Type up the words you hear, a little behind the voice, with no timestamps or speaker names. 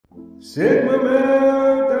Sigma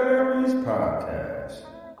Male Diaries Podcast.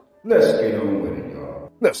 Let's get on with it,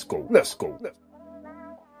 y'all. Let's go.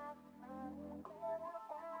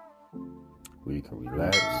 We can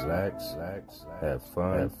relax, have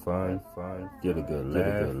fun, get a good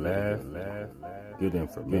laugh, good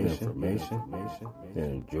information, and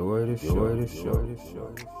enjoy the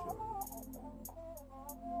show.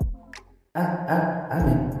 I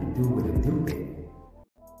mean to do what it do, baby.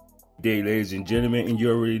 Good day, ladies and gentlemen, and you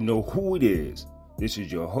already know who it is. This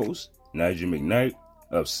is your host, Nigel McKnight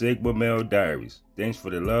of Sigma Male Diaries. Thanks for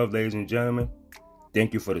the love, ladies and gentlemen.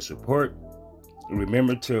 Thank you for the support. And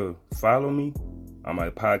remember to follow me on my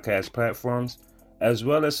podcast platforms, as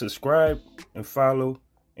well as subscribe and follow,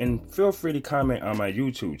 and feel free to comment on my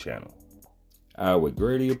YouTube channel. I would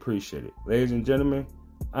greatly appreciate it. Ladies and gentlemen,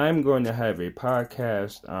 I'm going to have a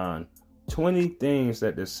podcast on 20 things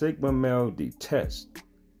that the Sigma male detests.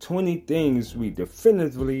 20 things we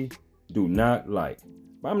definitively do not like.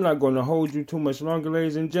 But I'm not going to hold you too much longer,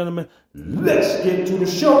 ladies and gentlemen. Let's get to the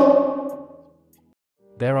show.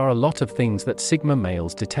 There are a lot of things that Sigma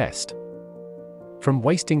males detest. From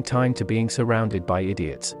wasting time to being surrounded by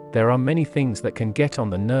idiots, there are many things that can get on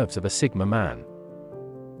the nerves of a Sigma man.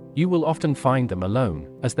 You will often find them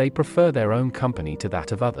alone, as they prefer their own company to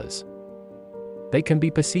that of others. They can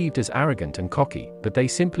be perceived as arrogant and cocky, but they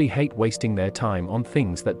simply hate wasting their time on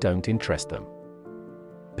things that don't interest them.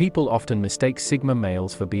 People often mistake Sigma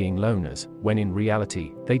males for being loners, when in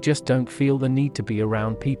reality, they just don't feel the need to be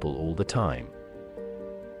around people all the time.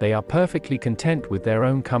 They are perfectly content with their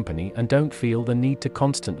own company and don't feel the need to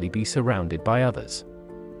constantly be surrounded by others.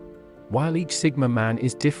 While each Sigma man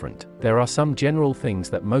is different, there are some general things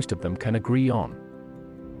that most of them can agree on.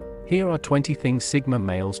 Here are 20 things Sigma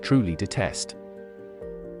males truly detest.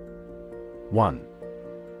 1.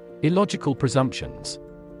 Illogical presumptions.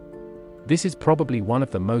 This is probably one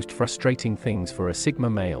of the most frustrating things for a Sigma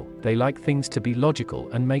male. They like things to be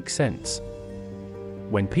logical and make sense.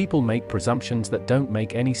 When people make presumptions that don't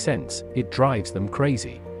make any sense, it drives them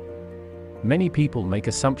crazy. Many people make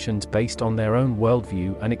assumptions based on their own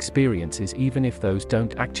worldview and experiences, even if those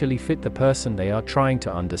don't actually fit the person they are trying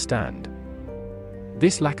to understand.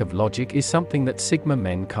 This lack of logic is something that Sigma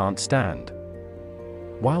men can't stand.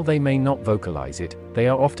 While they may not vocalize it, they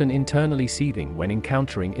are often internally seething when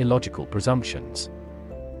encountering illogical presumptions.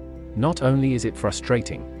 Not only is it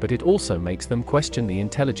frustrating, but it also makes them question the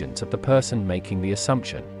intelligence of the person making the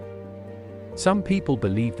assumption. Some people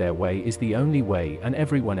believe their way is the only way and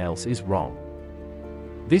everyone else is wrong.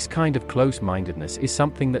 This kind of close-mindedness is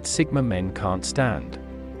something that Sigma men can't stand.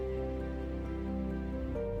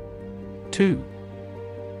 2.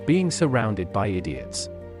 Being surrounded by idiots.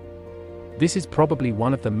 This is probably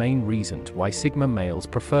one of the main reasons why Sigma males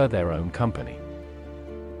prefer their own company.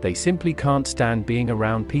 They simply can't stand being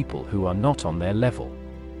around people who are not on their level.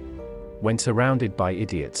 When surrounded by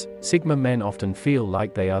idiots, Sigma men often feel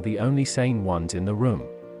like they are the only sane ones in the room.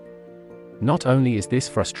 Not only is this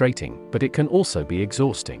frustrating, but it can also be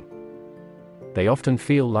exhausting. They often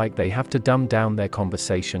feel like they have to dumb down their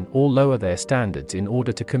conversation or lower their standards in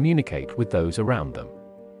order to communicate with those around them.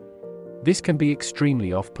 This can be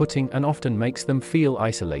extremely off-putting and often makes them feel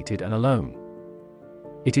isolated and alone.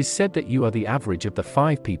 It is said that you are the average of the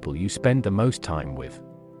 5 people you spend the most time with.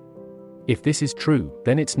 If this is true,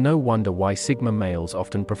 then it's no wonder why Sigma males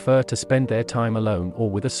often prefer to spend their time alone or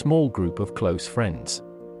with a small group of close friends.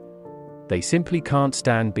 They simply can't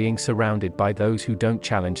stand being surrounded by those who don't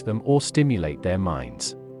challenge them or stimulate their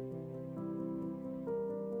minds.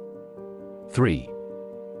 3.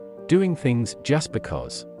 Doing things just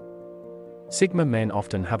because. Sigma men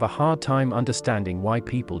often have a hard time understanding why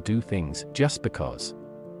people do things just because.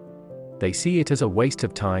 They see it as a waste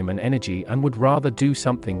of time and energy and would rather do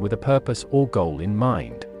something with a purpose or goal in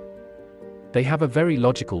mind. They have a very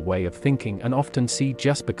logical way of thinking and often see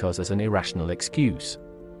just because as an irrational excuse.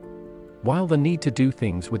 While the need to do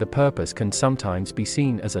things with a purpose can sometimes be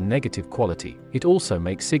seen as a negative quality, it also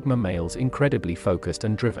makes Sigma males incredibly focused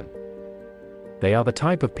and driven. They are the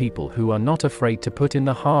type of people who are not afraid to put in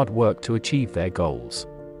the hard work to achieve their goals.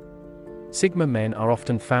 Sigma men are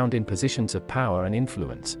often found in positions of power and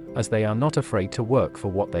influence, as they are not afraid to work for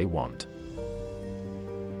what they want.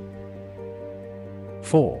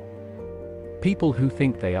 4. People who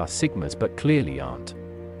think they are Sigmas but clearly aren't.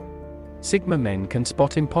 Sigma men can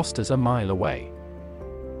spot imposters a mile away.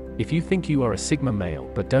 If you think you are a Sigma male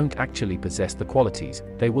but don't actually possess the qualities,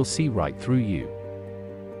 they will see right through you.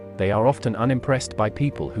 They are often unimpressed by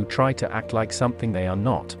people who try to act like something they are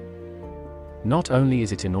not. Not only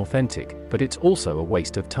is it inauthentic, but it's also a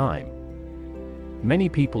waste of time. Many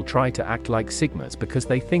people try to act like Sigmas because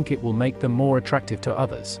they think it will make them more attractive to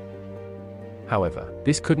others. However,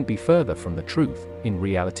 this couldn't be further from the truth. In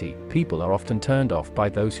reality, people are often turned off by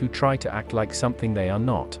those who try to act like something they are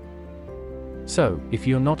not. So, if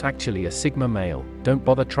you're not actually a Sigma male, don't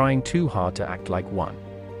bother trying too hard to act like one.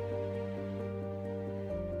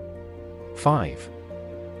 5.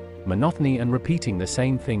 Monotony and repeating the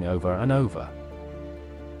same thing over and over.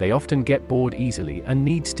 They often get bored easily and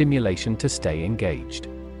need stimulation to stay engaged.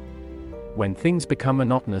 When things become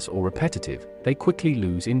monotonous or repetitive, they quickly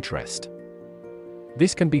lose interest.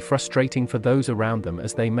 This can be frustrating for those around them,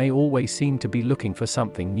 as they may always seem to be looking for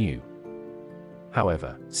something new.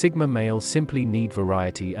 However, Sigma males simply need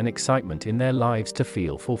variety and excitement in their lives to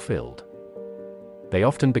feel fulfilled. They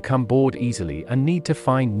often become bored easily and need to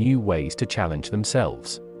find new ways to challenge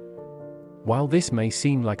themselves. While this may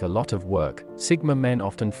seem like a lot of work, Sigma men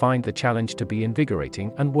often find the challenge to be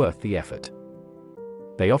invigorating and worth the effort.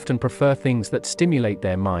 They often prefer things that stimulate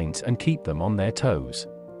their minds and keep them on their toes.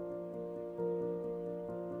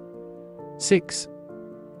 6.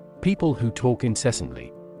 People who talk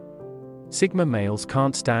incessantly. Sigma males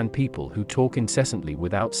can't stand people who talk incessantly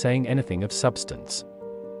without saying anything of substance.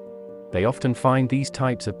 They often find these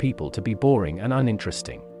types of people to be boring and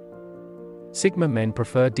uninteresting. Sigma men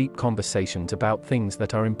prefer deep conversations about things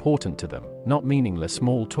that are important to them, not meaningless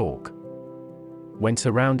small talk. When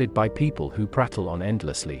surrounded by people who prattle on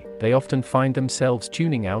endlessly, they often find themselves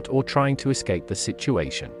tuning out or trying to escape the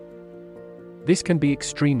situation. This can be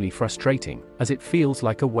extremely frustrating, as it feels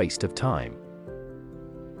like a waste of time.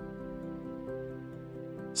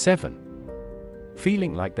 7.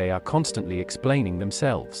 Feeling like they are constantly explaining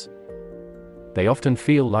themselves. They often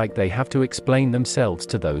feel like they have to explain themselves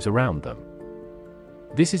to those around them.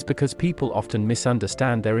 This is because people often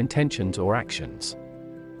misunderstand their intentions or actions.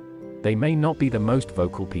 They may not be the most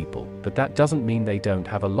vocal people, but that doesn't mean they don't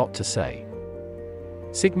have a lot to say.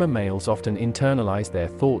 Sigma males often internalize their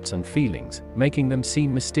thoughts and feelings, making them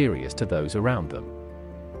seem mysterious to those around them.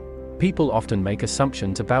 People often make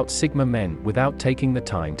assumptions about Sigma men without taking the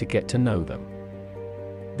time to get to know them.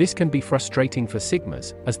 This can be frustrating for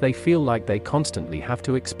Sigmas, as they feel like they constantly have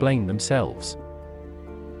to explain themselves.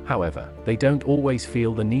 However, they don't always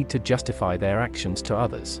feel the need to justify their actions to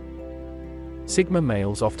others. Sigma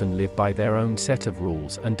males often live by their own set of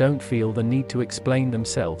rules and don't feel the need to explain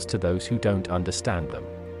themselves to those who don't understand them.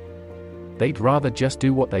 They'd rather just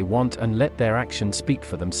do what they want and let their actions speak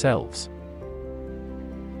for themselves.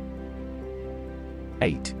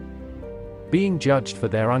 8. Being judged for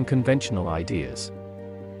their unconventional ideas.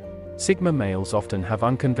 Sigma males often have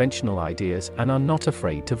unconventional ideas and are not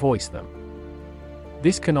afraid to voice them.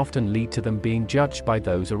 This can often lead to them being judged by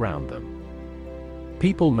those around them.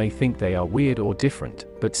 People may think they are weird or different,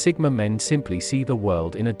 but Sigma men simply see the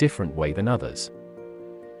world in a different way than others.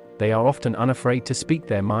 They are often unafraid to speak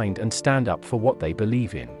their mind and stand up for what they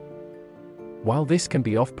believe in. While this can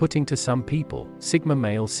be off-putting to some people, Sigma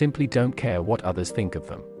males simply don't care what others think of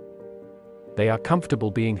them. They are comfortable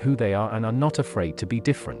being who they are and are not afraid to be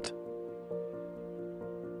different.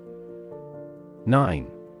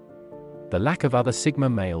 9. The lack of other Sigma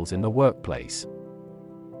males in the workplace.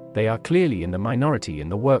 They are clearly in the minority in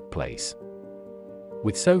the workplace.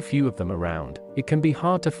 With so few of them around, it can be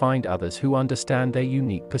hard to find others who understand their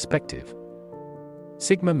unique perspective.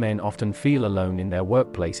 Sigma men often feel alone in their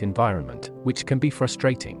workplace environment, which can be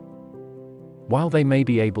frustrating. While they may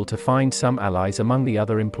be able to find some allies among the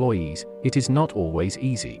other employees, it is not always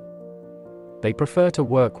easy. They prefer to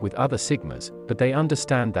work with other Sigmas, but they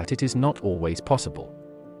understand that it is not always possible.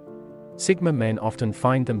 Sigma men often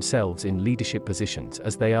find themselves in leadership positions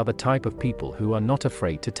as they are the type of people who are not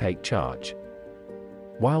afraid to take charge.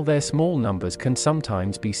 While their small numbers can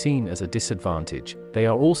sometimes be seen as a disadvantage, they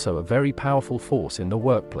are also a very powerful force in the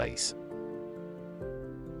workplace.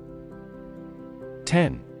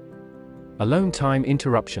 10. Alone time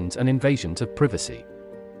interruptions and invasions of privacy.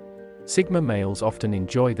 Sigma males often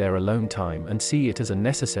enjoy their alone time and see it as a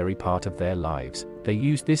necessary part of their lives. They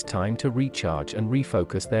use this time to recharge and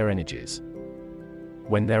refocus their energies.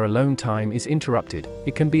 When their alone time is interrupted,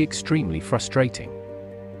 it can be extremely frustrating.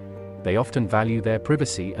 They often value their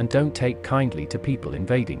privacy and don't take kindly to people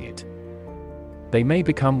invading it. They may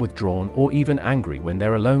become withdrawn or even angry when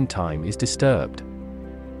their alone time is disturbed.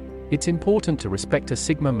 It's important to respect a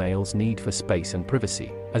Sigma male's need for space and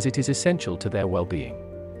privacy, as it is essential to their well-being.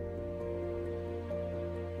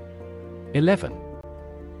 11.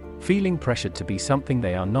 Feeling pressured to be something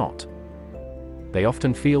they are not. They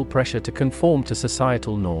often feel pressure to conform to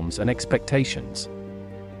societal norms and expectations.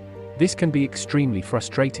 This can be extremely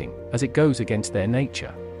frustrating, as it goes against their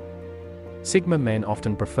nature. Sigma men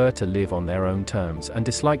often prefer to live on their own terms and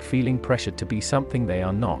dislike feeling pressured to be something they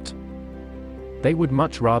are not. They would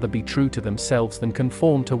much rather be true to themselves than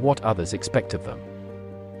conform to what others expect of them.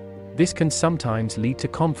 This can sometimes lead to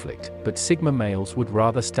conflict, but Sigma males would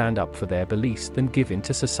rather stand up for their beliefs than give in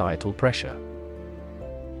to societal pressure.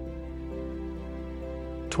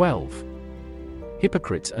 12.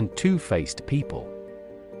 Hypocrites and two-faced people.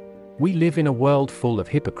 We live in a world full of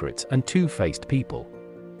hypocrites and two-faced people.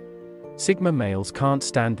 Sigma males can't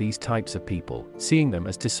stand these types of people, seeing them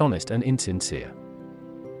as dishonest and insincere.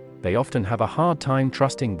 They often have a hard time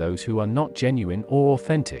trusting those who are not genuine or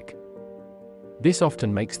authentic. This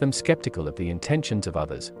often makes them skeptical of the intentions of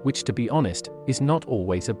others, which, to be honest, is not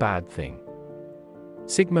always a bad thing.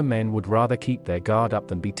 Sigma men would rather keep their guard up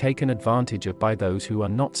than be taken advantage of by those who are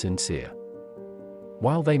not sincere.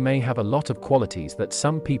 While they may have a lot of qualities that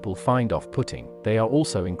some people find off-putting, they are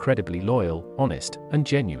also incredibly loyal, honest, and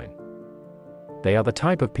genuine. They are the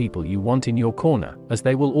type of people you want in your corner, as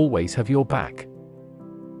they will always have your back.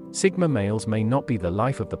 Sigma males may not be the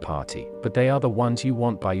life of the party, but they are the ones you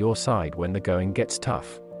want by your side when the going gets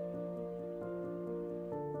tough.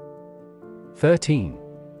 13.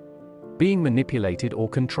 Being manipulated or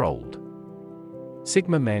controlled.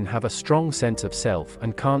 Sigma men have a strong sense of self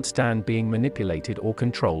and can't stand being manipulated or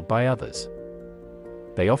controlled by others.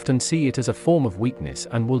 They often see it as a form of weakness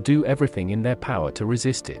and will do everything in their power to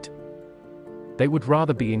resist it. They would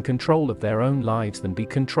rather be in control of their own lives than be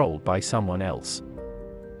controlled by someone else.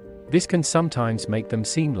 This can sometimes make them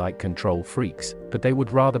seem like control freaks, but they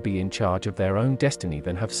would rather be in charge of their own destiny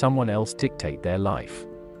than have someone else dictate their life.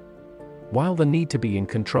 While the need to be in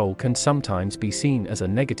control can sometimes be seen as a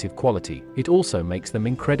negative quality, it also makes them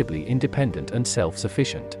incredibly independent and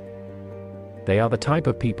self-sufficient. They are the type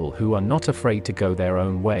of people who are not afraid to go their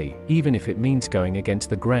own way, even if it means going against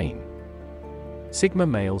the grain. Sigma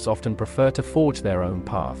males often prefer to forge their own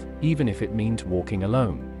path, even if it means walking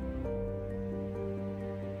alone.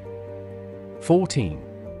 14.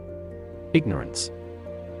 Ignorance.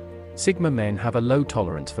 Sigma men have a low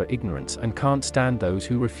tolerance for ignorance and can't stand those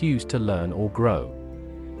who refuse to learn or grow.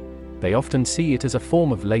 They often see it as a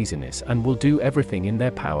form of laziness and will do everything in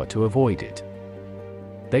their power to avoid it.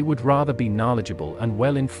 They would rather be knowledgeable and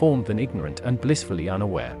well-informed than ignorant and blissfully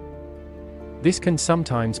unaware. This can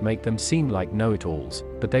sometimes make them seem like know-it-alls,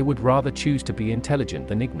 but they would rather choose to be intelligent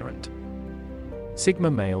than ignorant.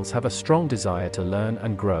 Sigma males have a strong desire to learn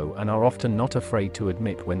and grow and are often not afraid to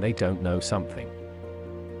admit when they don't know something.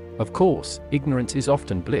 Of course, ignorance is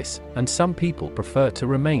often bliss, and some people prefer to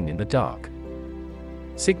remain in the dark.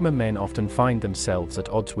 Sigma men often find themselves at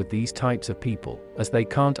odds with these types of people, as they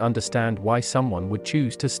can't understand why someone would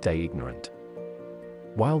choose to stay ignorant.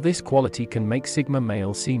 While this quality can make Sigma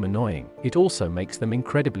males seem annoying, it also makes them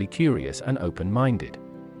incredibly curious and open-minded.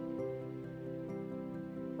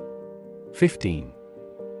 15.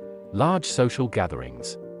 Large social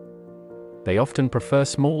gatherings. They often prefer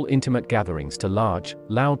small intimate gatherings to large,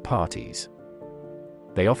 loud parties.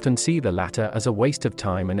 They often see the latter as a waste of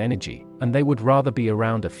time and energy, and they would rather be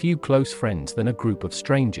around a few close friends than a group of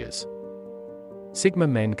strangers. Sigma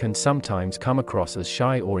men can sometimes come across as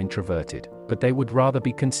shy or introverted, but they would rather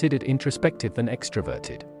be considered introspective than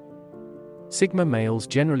extroverted. Sigma males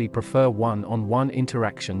generally prefer one-on-one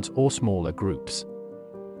interactions or smaller groups.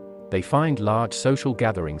 They find large social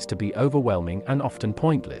gatherings to be overwhelming and often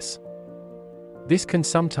pointless. This can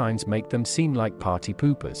sometimes make them seem like party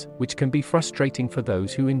poopers, which can be frustrating for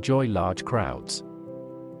those who enjoy large crowds.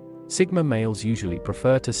 Sigma males usually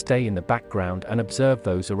prefer to stay in the background and observe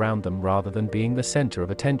those around them rather than being the center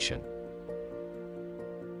of attention.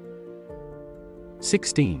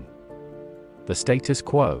 16. The status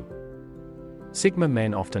quo. Sigma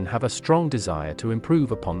men often have a strong desire to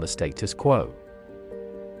improve upon the status quo.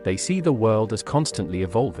 They see the world as constantly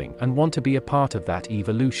evolving and want to be a part of that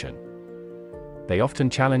evolution. They often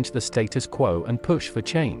challenge the status quo and push for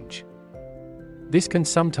change. This can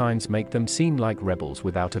sometimes make them seem like rebels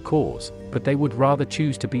without a cause, but they would rather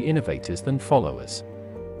choose to be innovators than followers.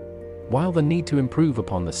 While the need to improve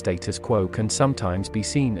upon the status quo can sometimes be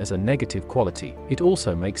seen as a negative quality, it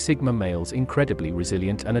also makes Sigma males incredibly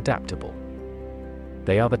resilient and adaptable.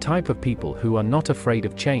 They are the type of people who are not afraid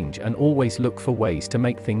of change and always look for ways to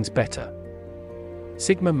make things better.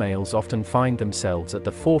 Sigma males often find themselves at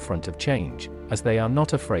the forefront of change, as they are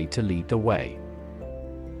not afraid to lead the way.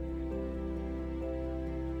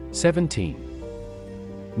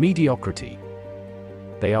 17. Mediocrity.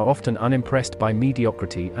 They are often unimpressed by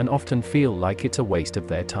mediocrity and often feel like it's a waste of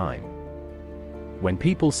their time. When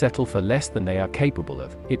people settle for less than they are capable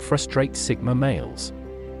of, it frustrates Sigma males.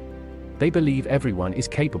 They believe everyone is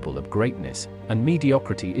capable of greatness, and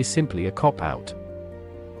mediocrity is simply a cop-out.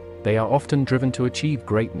 They are often driven to achieve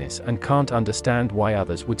greatness and can't understand why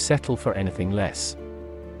others would settle for anything less.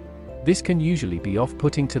 This can usually be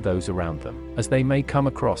off-putting to those around them, as they may come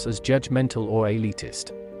across as judgmental or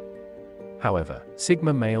elitist. However,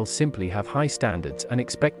 Sigma males simply have high standards and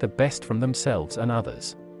expect the best from themselves and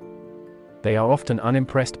others. They are often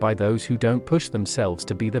unimpressed by those who don't push themselves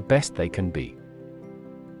to be the best they can be.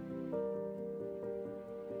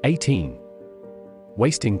 18.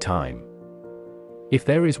 Wasting time. If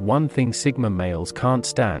there is one thing Sigma males can't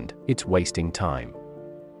stand, it's wasting time.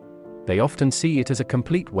 They often see it as a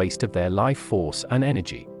complete waste of their life force and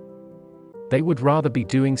energy. They would rather be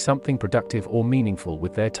doing something productive or meaningful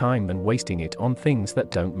with their time than wasting it on things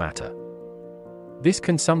that don't matter. This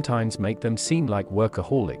can sometimes make them seem like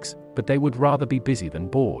workaholics, but they would rather be busy than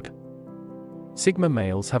bored. Sigma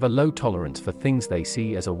males have a low tolerance for things they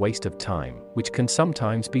see as a waste of time, which can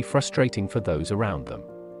sometimes be frustrating for those around them.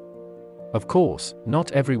 Of course,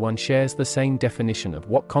 not everyone shares the same definition of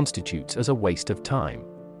what constitutes as a waste of time.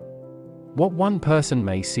 What one person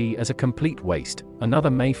may see as a complete waste, another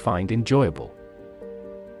may find enjoyable.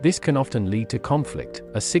 This can often lead to conflict,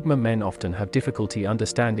 as Sigma men often have difficulty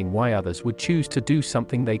understanding why others would choose to do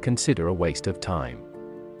something they consider a waste of time.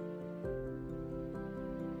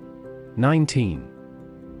 19.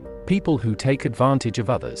 People who take advantage of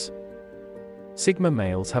others. Sigma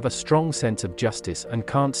males have a strong sense of justice and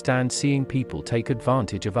can't stand seeing people take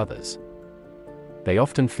advantage of others. They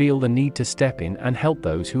often feel the need to step in and help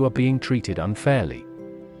those who are being treated unfairly.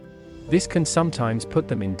 This can sometimes put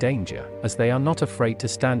them in danger, as they are not afraid to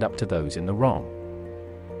stand up to those in the wrong.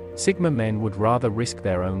 Sigma men would rather risk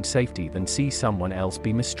their own safety than see someone else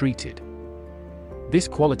be mistreated. This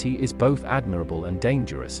quality is both admirable and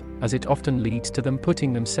dangerous, as it often leads to them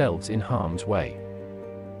putting themselves in harm's way.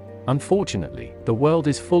 Unfortunately, the world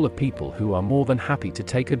is full of people who are more than happy to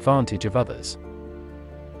take advantage of others.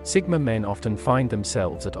 Sigma men often find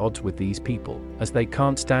themselves at odds with these people, as they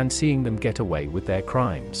can't stand seeing them get away with their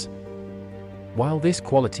crimes. While this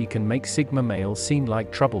quality can make Sigma males seem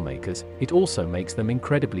like troublemakers, it also makes them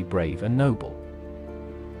incredibly brave and noble.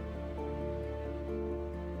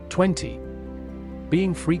 20.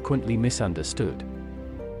 Being frequently misunderstood.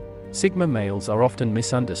 Sigma males are often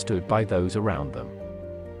misunderstood by those around them.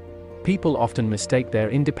 People often mistake their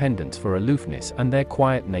independence for aloofness and their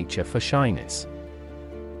quiet nature for shyness.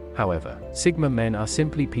 However, Sigma men are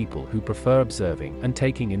simply people who prefer observing and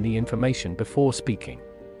taking in the information before speaking.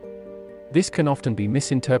 This can often be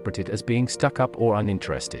misinterpreted as being stuck up or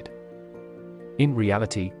uninterested. In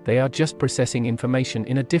reality, they are just processing information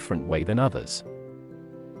in a different way than others.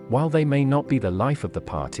 While they may not be the life of the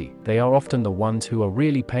party, they are often the ones who are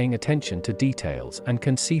really paying attention to details and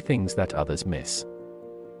can see things that others miss.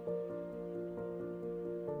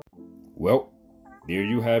 Well, there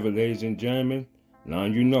you have it, ladies and gentlemen. Now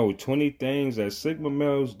you know 20 things that Sigma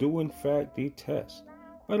males do in fact detest.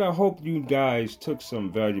 But I hope you guys took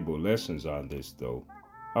some valuable lessons on this though.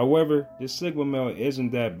 However, the Sigma male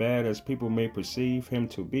isn't that bad as people may perceive him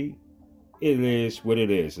to be. It is what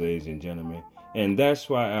it is, ladies and gentlemen. And that's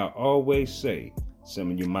why I always say,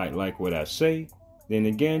 some of you might like what I say, then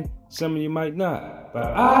again, some of you might not.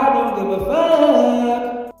 But I don't give a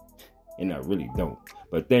fuck. And I really don't.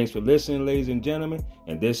 But thanks for listening, ladies and gentlemen.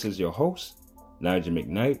 And this is your host, Nigel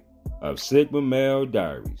McKnight of Sigma Male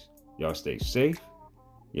Diaries. Y'all stay safe.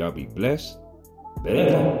 Y'all be blessed.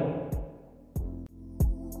 Better.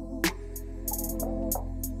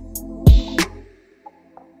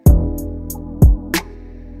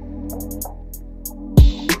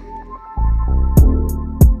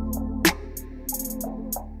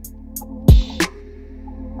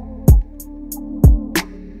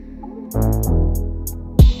 you